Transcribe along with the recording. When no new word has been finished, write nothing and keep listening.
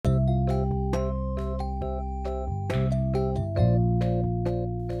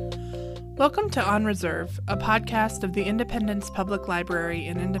Welcome to On Reserve, a podcast of the Independence Public Library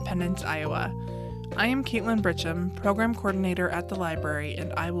in Independence, Iowa. I am Caitlin Britcham, Program Coordinator at the library,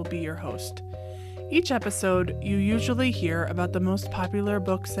 and I will be your host. Each episode, you usually hear about the most popular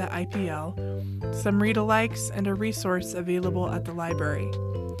books at IPL, some read-alikes, and a resource available at the library.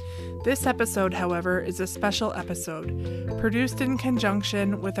 This episode, however, is a special episode, produced in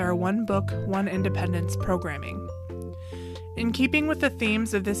conjunction with our One Book, One Independence programming. In keeping with the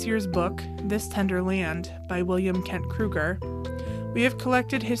themes of this year's book, This Tender Land, by William Kent Kruger, we have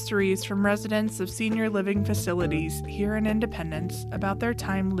collected histories from residents of senior living facilities here in Independence about their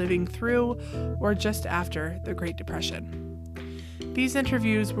time living through or just after the Great Depression. These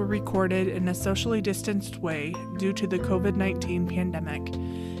interviews were recorded in a socially distanced way due to the COVID-19 pandemic,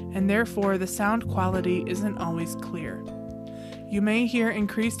 and therefore the sound quality isn't always clear. You may hear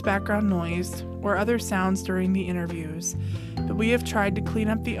increased background noise or other sounds during the interviews, but we have tried to clean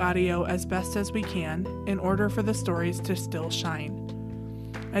up the audio as best as we can in order for the stories to still shine.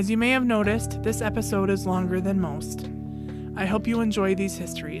 As you may have noticed, this episode is longer than most. I hope you enjoy these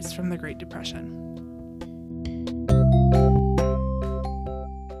histories from the Great Depression.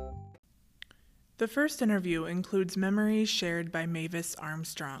 The first interview includes memories shared by Mavis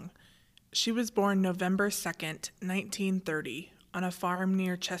Armstrong. She was born November 2nd, 1930, on a farm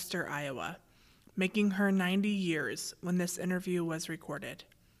near Chester, Iowa, making her 90 years when this interview was recorded.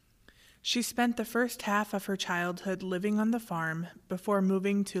 She spent the first half of her childhood living on the farm before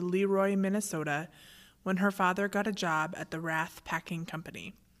moving to Leroy, Minnesota, when her father got a job at the Rath Packing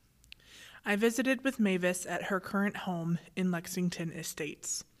Company. I visited with Mavis at her current home in Lexington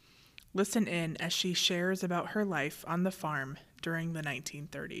Estates. Listen in as she shares about her life on the farm during the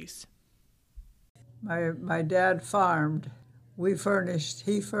 1930s. My dad farmed. He furnished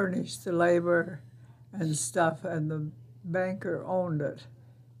the labor and stuff, and the banker owned it.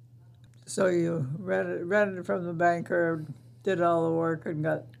 So you rented it from the banker, did all the work, and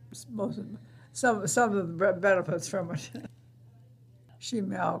got some of the benefits from it. She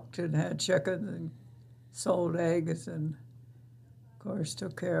milked and had chickens and sold eggs and, of course,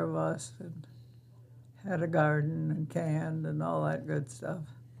 took care of us and had a garden and canned and all that good stuff.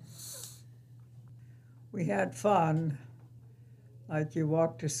 We had fun, like you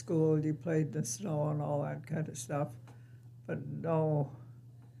walked to school, you played in the snow and all that kind of stuff, but no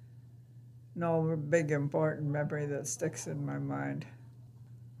big important memory that sticks in my mind.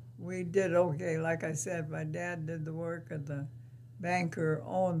 We did okay, like I said, my dad did the work and the banker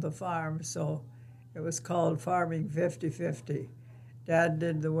owned the farm, so it was called farming 50-50. Dad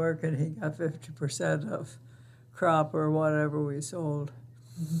did the work and he got 50% of crop or whatever we sold.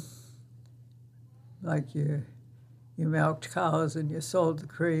 Mm-hmm. Like you milked cows and you sold the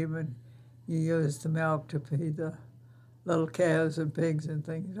cream and you used the milk to feed the little calves and pigs and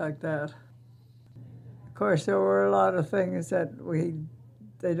things like that. Of course, there were a lot of things that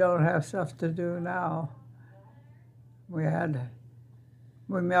they don't have stuff to do now. We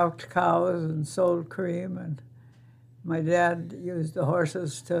milked cows and sold cream, and my dad used the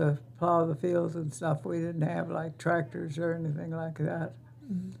horses to plow the fields and stuff. We didn't have like tractors or anything like that.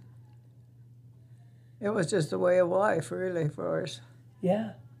 Mm-hmm. It was just a way of life, really, for us.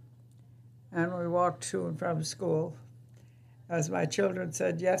 Yeah. And we walked to and from school. As my children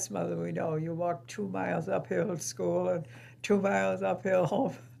said, "Yes, Mother, we know. You walked 2 miles uphill to school and 2 miles uphill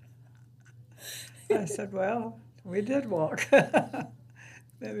home." I said, well, we did walk.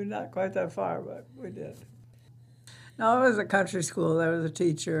 Maybe not quite that far, but we did. No, it was a country school. There was a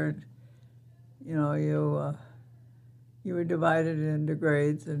teacher, and, you were divided into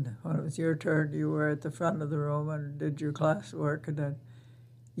grades, and when it was your turn, you were at the front of the room and did your classwork, and then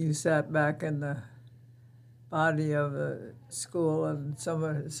you sat back in the body of the school, and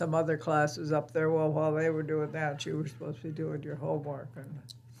some other classes up there. Well, while they were doing that, you were supposed to be doing your homework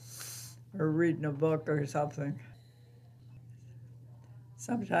or reading a book or something.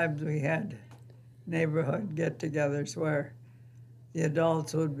 Sometimes we had neighborhood get-togethers where the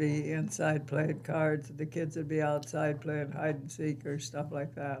adults would be inside playing cards, and the kids would be outside playing hide and seek or stuff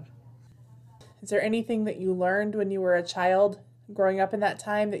like that. Is there anything that you learned when you were a child growing up in that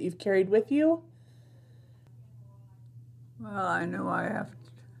time that you've carried with you? Well, I knew I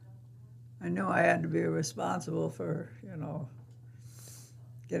had to be responsible for,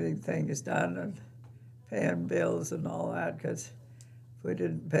 getting things done and paying bills and all that, because if we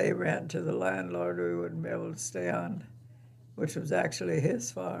didn't pay rent to the landlord, we wouldn't be able to stay on, which was actually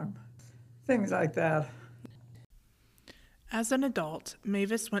his farm. Things like that. As an adult,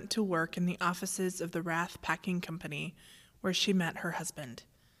 Mavis went to work in the offices of the Rath Packing Company, where she met her husband.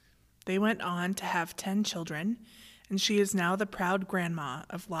 They went on to have 10 children, and she is now the proud grandma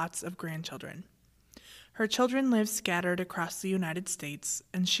of lots of grandchildren. Her children live scattered across the United States,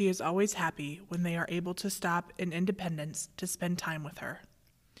 and she is always happy when they are able to stop in Independence to spend time with her.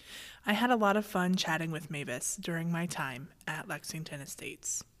 I had a lot of fun chatting with Mavis during my time at Lexington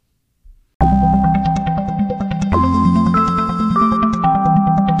Estates.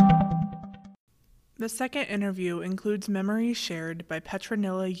 The second interview includes memories shared by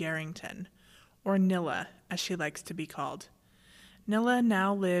Petronilla Yarrington, or Nilla as she likes to be called. Nilla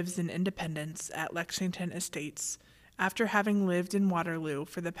now lives in Independence at Lexington Estates after having lived in Waterloo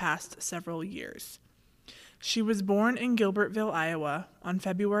for the past several years. She was born in Gilbertville, Iowa on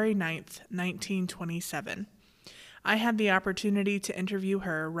February 9th, 1927. I had the opportunity to interview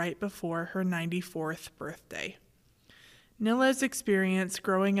her right before her 94th birthday. Nilla's experience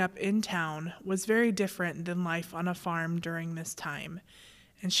growing up in town was very different than life on a farm during this time,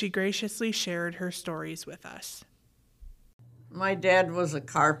 and she graciously shared her stories with us. My dad was a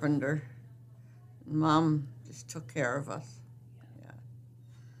carpenter. Mom just took care of us. Yeah.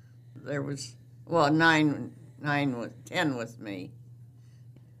 There was, well, 10 with me.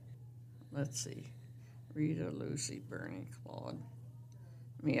 Let's see. Rita, Lucy, Bernie, Claude.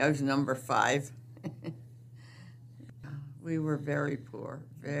 Me, I was number 5. We were very poor,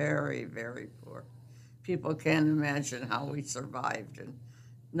 very, very poor. People can't imagine how we survived, and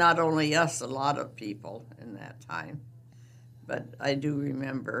not only us, a lot of people in that time. But I do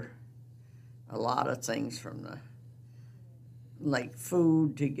remember a lot of things from like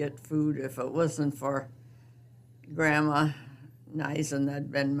food, to get food. If it wasn't for Grandma Nisen,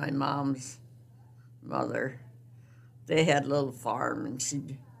 that'd been my mom's mother. They had a little farm, and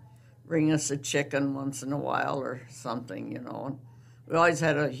she'd bring us a chicken once in a while or something, you know. We always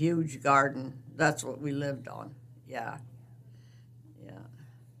had a huge garden. That's what we lived on. Yeah. Yeah.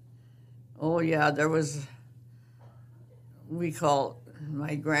 Oh, yeah, there was, we called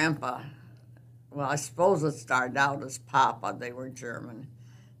my grandpa, well, I suppose it started out as Papa. They were German.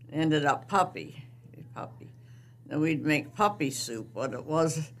 Ended up Puppy. Then we'd make puppy soup, what it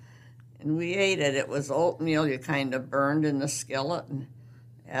was, and we ate it. It was oatmeal you kind of burned in the skillet and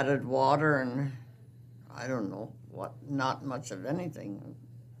added water and I don't know what, not much of anything.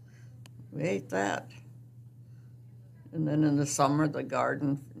 We ate that. And then in the summer, the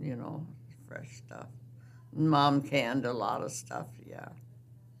garden, you know, fresh stuff. And Mom canned a lot of stuff, yeah.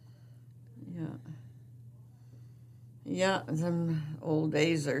 Yeah. Yeah, them old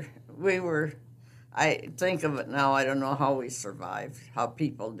days I think of it now, I don't know how we survived, how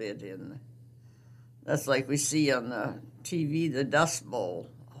people did that's like we see on the TV, the Dust Bowl.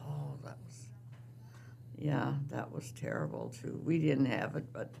 Oh, that was terrible too. We didn't have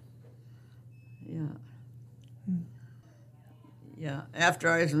it, but yeah. Yeah, after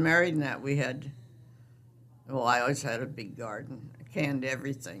I was married and that, we had, well, I always had a big garden. I canned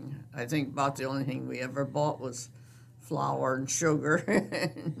everything. I think about the only thing we ever bought was flour and sugar,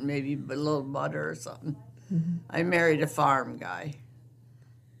 maybe a little butter or something. Mm-hmm. I married a farm guy,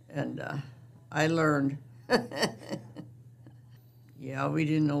 and I learned. Yeah, we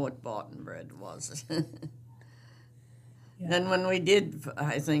didn't know what boughten bread was. Yeah. Then when we did,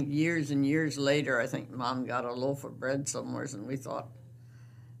 I think years and years later, I think Mom got a loaf of bread somewhere, and we thought,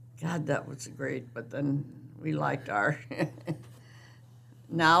 God, that was great. But then we liked our...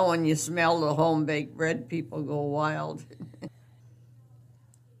 Now when you smell the home-baked bread, people go wild.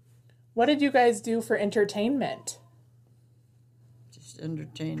 What did you guys do for entertainment? Just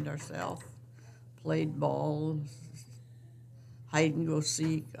entertained ourselves. Played ball, hide and go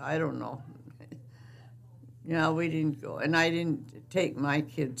seek, I don't know. Yeah, we didn't go. And I didn't take my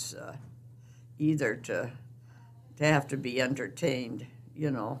kids either to have to be entertained.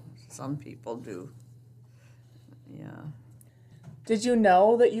 You know, some people do. Yeah. Did you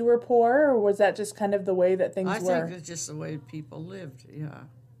know that you were poor, or was that just kind of the way that things were? I think it's just the way people lived, yeah.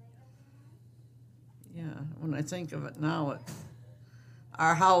 Yeah, when I think of it now,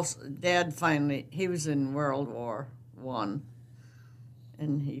 our house, Dad finally, he was in World War I,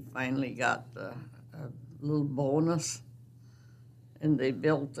 and he finally got a little bonus, and they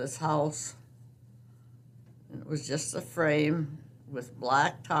built this house. And it was just a frame with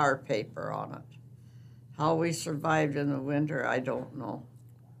black tar paper on it. How we survived in the winter, I don't know.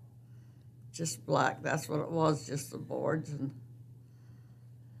 Just black, that's what it was, just the boards.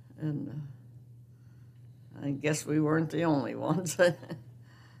 And I guess we weren't the only ones.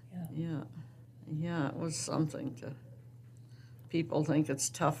 Yeah, it was something to... People think it's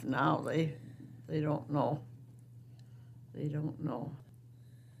tough now. They don't know. They don't know.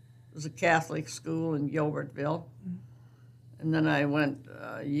 It was a Catholic school in Gilbertville. Mm-hmm. And then I went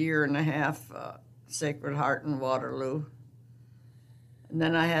a year and a half Sacred Heart in Waterloo. And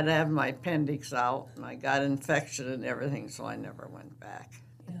then I had to have my appendix out, and I got infection and everything, so I never went back.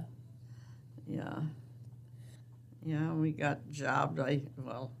 Yeah, we got jobs,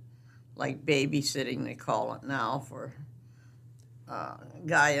 like babysitting, they call it now, for a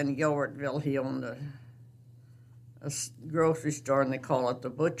guy in Gilbertville. He owned a grocery store, and they call it the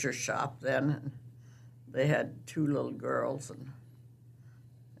butcher shop then. And they had 2 little girls,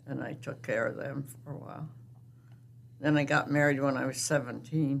 and I took care of them for a while. Then I got married when I was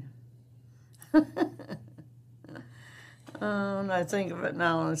 17. And I think of it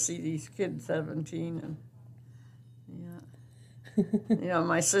now, and I see these kids 17, and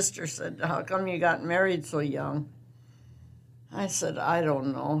my sister said, "How come you got married so young?" I said, "I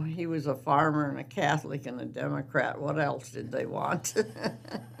don't know. He was a farmer and a Catholic and a Democrat. What else did they want?"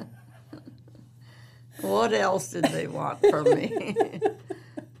 What else did they want from me?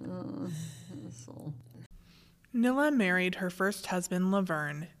 Nilla married her first husband,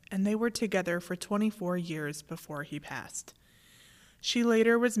 Laverne, and they were together for 24 years before he passed. She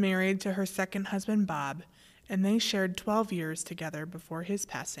later was married to her second husband, Bob, and they shared 12 years together before his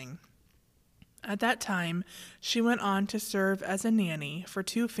passing. At that time, she went on to serve as a nanny for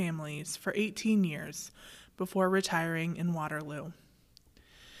 2 families for 18 years before retiring in Waterloo.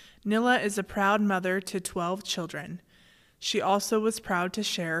 Nilla is a proud mother to 12 children. She also was proud to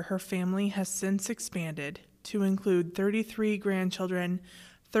share her family has since expanded to include 33 grandchildren,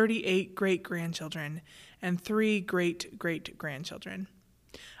 38 great-grandchildren, and 3 great-great-grandchildren.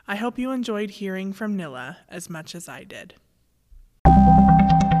 I hope you enjoyed hearing from Nilla as much as I did.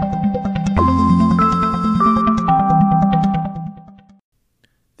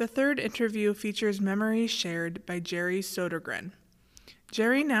 The third interview features memories shared by Jerry Sodergren.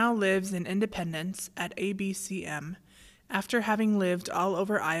 Jerry now lives in Independence at ABCM after having lived all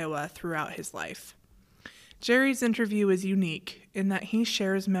over Iowa throughout his life. Jerry's interview is unique in that he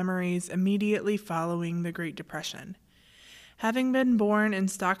shares memories immediately following the Great Depression. Having been born in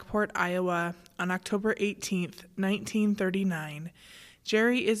Stockport, Iowa on October 18, 1939,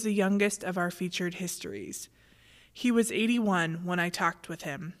 Jerry is the youngest of our featured histories. He was 81 when I talked with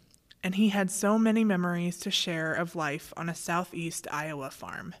him, and he had so many memories to share of life on a southeast Iowa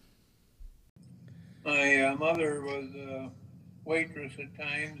farm. My mother was a waitress at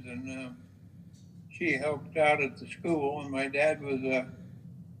times, and she helped out at the school, and my dad was a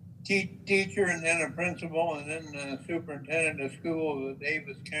teacher and then a principal and then a superintendent of school of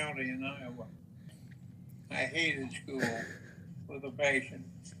Davis County in Iowa. I hated school with a passion.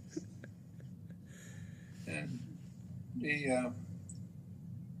 And the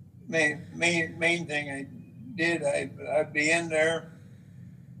main thing I did, I'd be in there,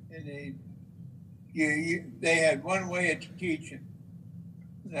 and they had one way of teaching.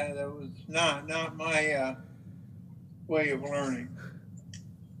 That was not my way of learning.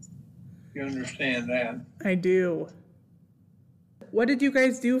 You understand that? I do. What did you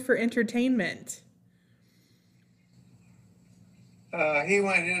guys do for entertainment? He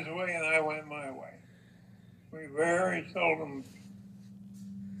went his way and I went my way. We very seldom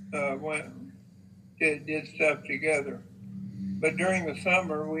did stuff together. But during the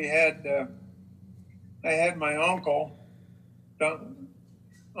summer, we had I had my uncle Donald,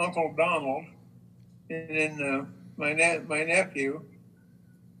 and then my nephew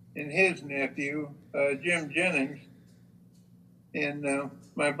and his nephew, Jim Jennings, and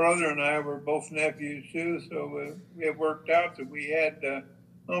my brother and I were both nephews too, so it worked out that we had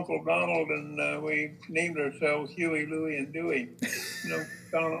Uncle Donald, and we named ourselves Huey, Louie, and Dewey.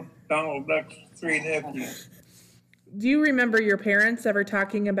 Donald Duck's 3 nephews. Do you remember your parents ever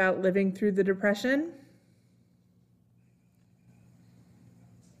talking about living through the Depression?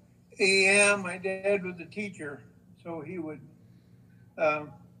 Yeah, my dad was a teacher, so he would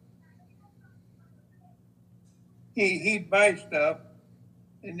he'd buy stuff,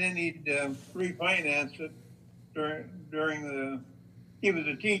 and then he'd refinance it during the. He was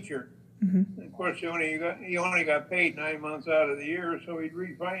a teacher. Mm-hmm. Of course, he only got paid 9 months out of the year, so he'd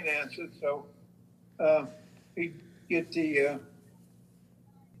refinance it. So he'd get the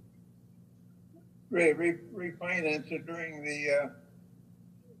refinance it during the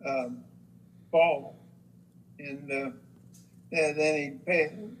fall, and then he'd pay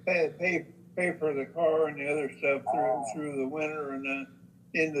for the car and the other stuff through the winter and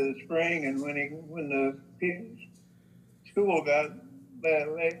into the spring. And when the school got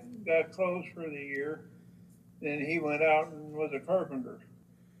closed for the year, then he went out and was a carpenter.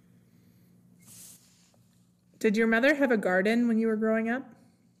 Did your mother have a garden when you were growing up?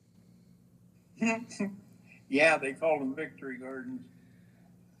 Yeah, they called them victory gardens.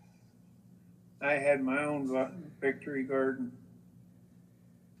 I had my own victory garden.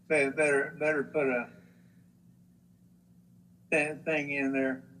 Better put a thing in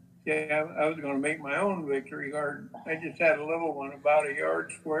there. Yeah, I was going to make my own victory garden. I just had a little one, about a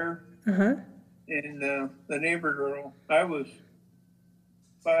yard square. Uh-huh. And the neighbor girl, I was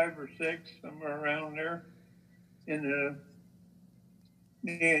 5 or 6, somewhere around there. And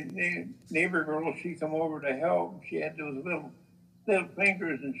the neighbor girl, she come over to help. She had those little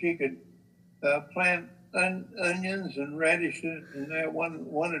fingers, and she could plant onions and radishes, and that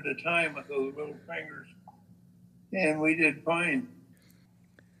one at a time with those little fingers. And we did fine.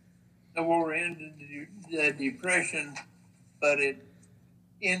 The war ended the Depression, but it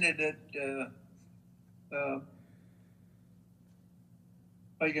ended at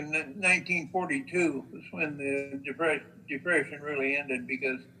like in 1942 was when the Depression really ended,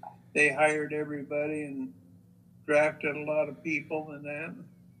 because they hired everybody and drafted a lot of people, and that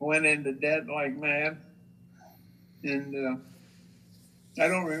went into debt like mad. And I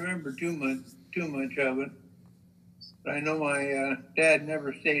don't remember too much of it. But I know my dad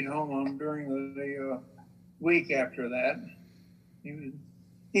never stayed home during the week after that.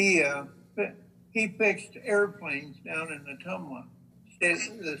 He fixed airplanes down in Ottumwa,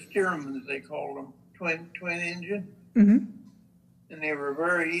 the Stearmans they called them, twin engine, Mm-hmm. and they were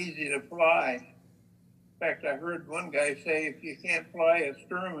very easy to fly. In fact, I heard one guy say, if you can't fly a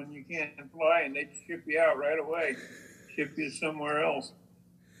Stearman, you can't fly, and they'd ship you out right away, ship you somewhere else.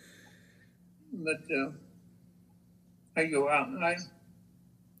 But I go out, and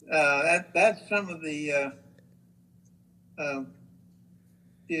that's some of the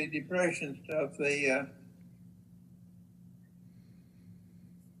Depression stuff.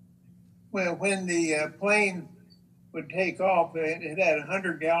 When the plane would take off, it had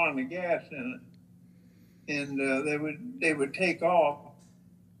 100 gallons of gas in it, and they would take off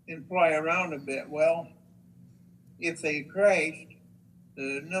and fly around a bit. Well, if they crashed,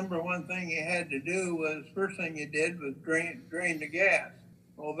 the number one thing you had to do was, first thing you did was drain the gas.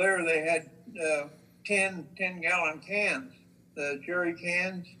 Well, there they had 10-gallon cans, the jerry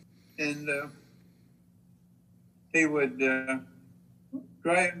cans, and they would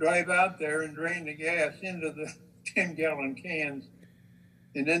drive out there and drain the gas into the 10-gallon cans,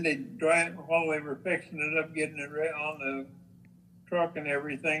 and then they'd drive while they were fixing it up, getting it on the truck and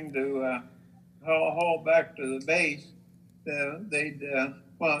everything to haul back to the base. The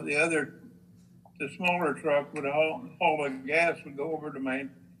smaller truck would haul the gas, would go over to my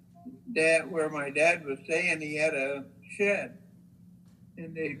dad, where my dad was staying. He had a shed,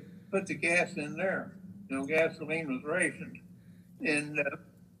 and they put the gas in there. Gasoline was rationed, and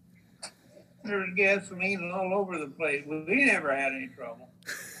there was gasoline all over the place. Well, we never had any trouble,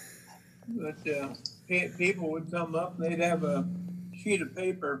 but people would come up, and they'd have a sheet of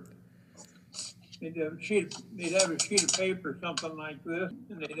paper. They'd have a sheet of paper, something like this,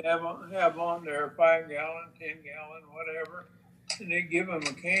 and they'd have on there 5-gallon, 10-gallon, whatever, and they'd give them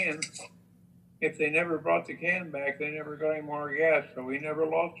a can. If they never brought the can back, they never got any more gas, so we never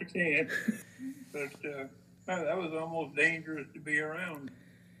lost a can. But that was almost dangerous to be around.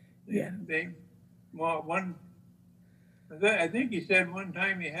 Yeah. I think he said one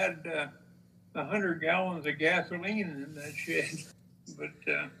time he had 100 gallons of gasoline in that shed, but.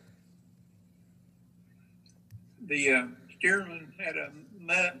 The Stearman had a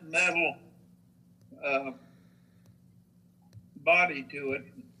metal body to it,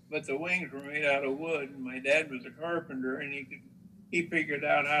 but the wings were made out of wood. And my dad was a carpenter, and he figured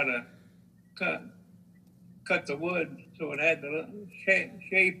out how to cut the wood so it had the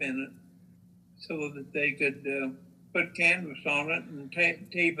shape in it, so that they could put canvas on it and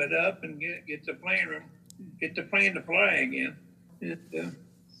tape it up and get the plane to fly again.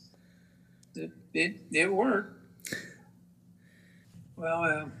 It worked.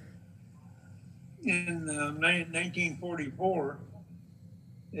 Well, in 1944,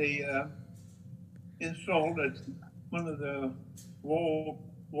 they installed one of the wall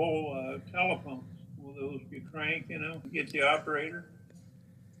telephones. Well, those you crank, get the operator.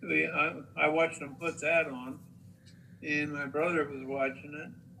 I watched them put that on, and my brother was watching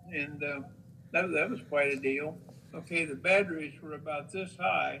it, and that was quite a deal. Okay, the batteries were about this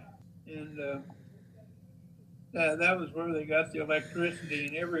high, and that was where they got the electricity.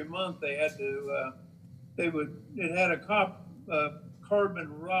 And every month they had to, it had a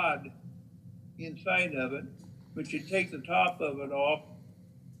carbon rod inside of it, which you'd take the top of it off,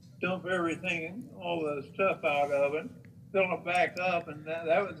 dump everything, all the stuff out of it, fill it back up, and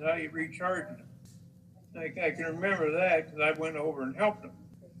that was how you recharged it. I can remember that because I went over and helped them.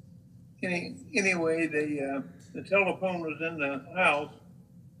 Anyway, the telephone was in the house,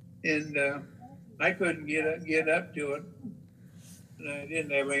 and I couldn't get up to it, and I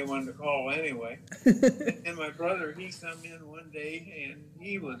didn't have anyone to call anyway. And my brother, he come in one day, and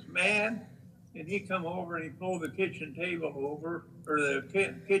he was mad, and he come over and he pulled the kitchen table over, or the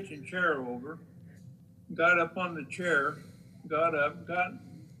kitchen chair over, got up on the chair, got up, got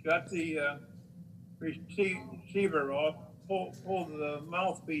the receiver off, pulled the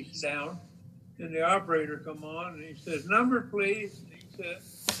mouthpiece down, and the operator come on, and he says, "Number, please." And he said,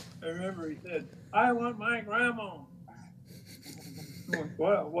 I remember he said, "I want my grandma."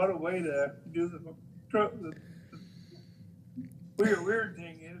 What a way to do the weird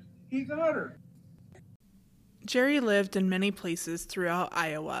thing is, he got her. Jerry lived in many places throughout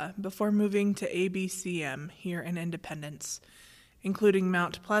Iowa before moving to ABCM here in Independence, including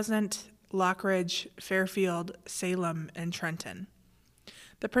Mount Pleasant, Lockridge, Fairfield, Salem, and Trenton.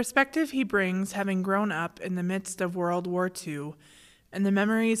 The perspective he brings, having grown up in the midst of World War II, and the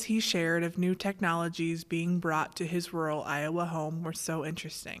memories he shared of new technologies being brought to his rural Iowa home were so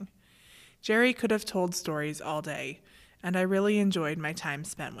interesting. Jerry could have told stories all day, and I really enjoyed my time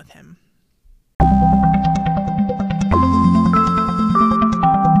spent with him.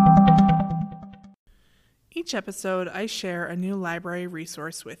 Each episode, I share a new library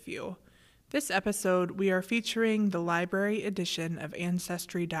resource with you. This episode, we are featuring the library edition of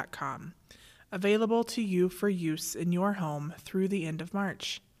Ancestry.com, available to you for use in your home through the end of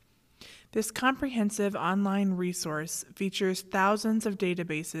March. This comprehensive online resource features thousands of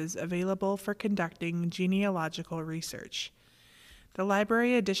databases available for conducting genealogical research. The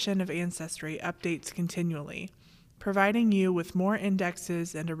library edition of Ancestry updates continually, providing you with more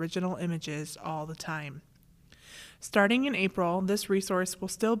indexes and original images all the time. Starting in April, this resource will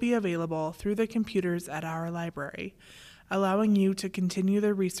still be available through the computers at our library, allowing you to continue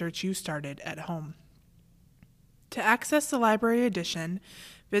the research you started at home. To access the library edition,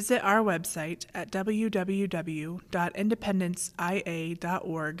 visit our website at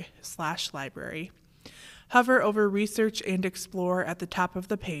www.independenceia.org/library. Hover over Research and Explore at the top of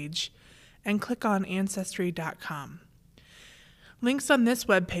the page, and click on Ancestry.com. Links on this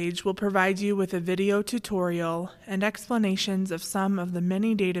webpage will provide you with a video tutorial and explanations of some of the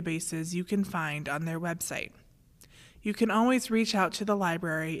many databases you can find on their website. You can always reach out to the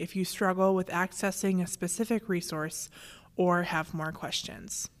library if you struggle with accessing a specific resource or have more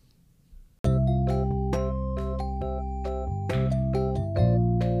questions.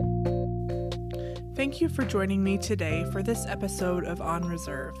 Thank you for joining me today for this episode of On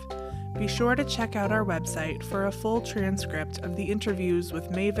Reserve. Be sure to check out our website for a full transcript of the interviews with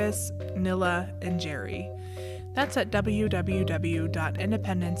Mavis, Nilla, and Jerry. That's at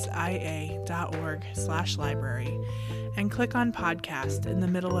www.independenceia.org/library, and click on podcast in the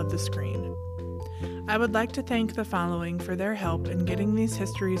middle of the screen. I would like to thank the following for their help in getting these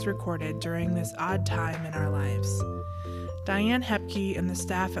histories recorded during this odd time in our lives: Diane Hepke and the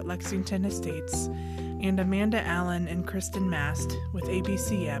staff at Lexington Estates, and Amanda Allen and Kristen Mast with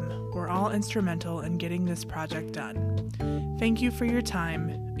ABCM were all instrumental in getting this project done. Thank you for your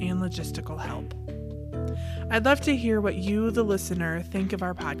time and logistical help. I'd love to hear what you, the listener, think of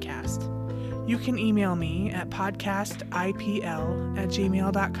our podcast. You can email me at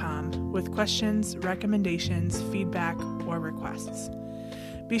podcastipl@gmail.com with questions, recommendations, feedback, or requests.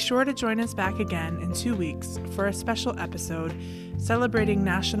 Be sure to join us back again in 2 weeks for a special episode celebrating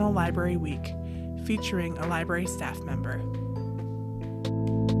National Library Week, featuring a library staff member.